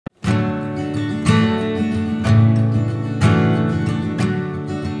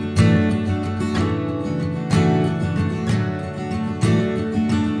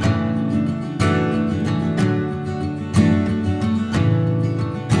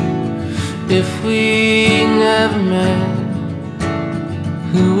If we never met,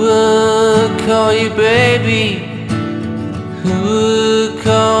 who would call you baby? Who would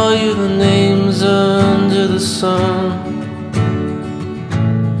call you the names under the sun?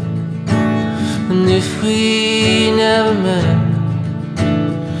 And if we never met,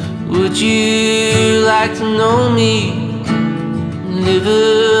 would you like to know me? Live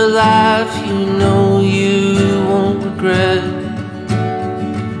a life you know you won't regret.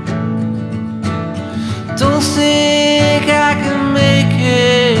 Don't think I can make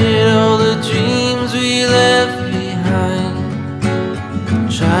it, all the dreams we left behind.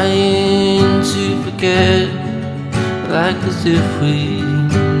 Trying to forget, like as if we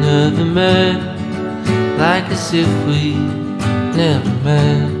never met, like as if we never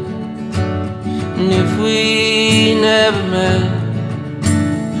met. And if we never met,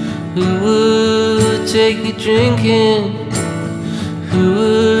 who would take you drinking? Who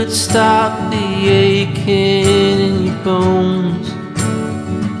would stop the aching in your bones?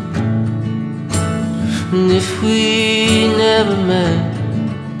 And if we never met,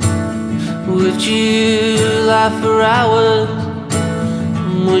 would you lie for hours?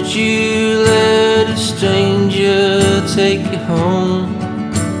 Would you let a stranger take you home?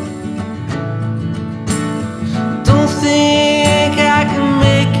 Don't think I can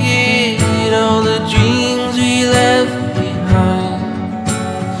make it, all the dreams we left behind.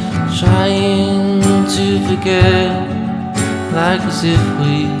 Trying to forget, like as if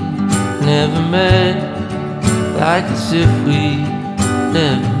we never met, like as if we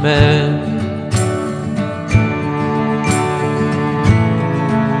never met.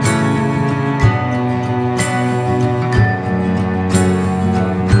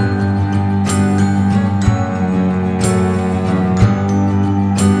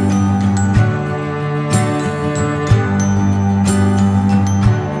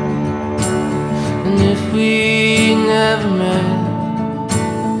 If we never met,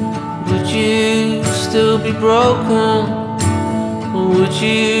 would you still be broken? Or would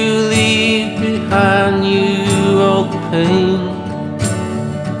you leave behind you all the pain?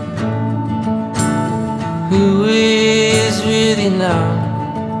 Who is with you now?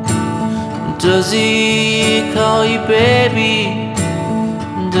 Does he call you baby?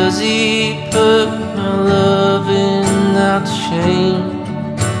 Does he put my loving out to shame?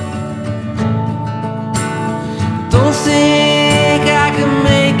 Don't think I can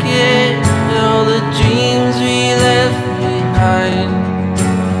make it, all the dreams we left behind.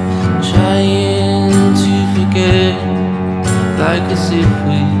 Trying to forget, like as if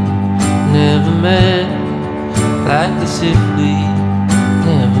we never met, like as if we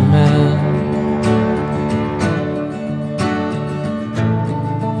never met.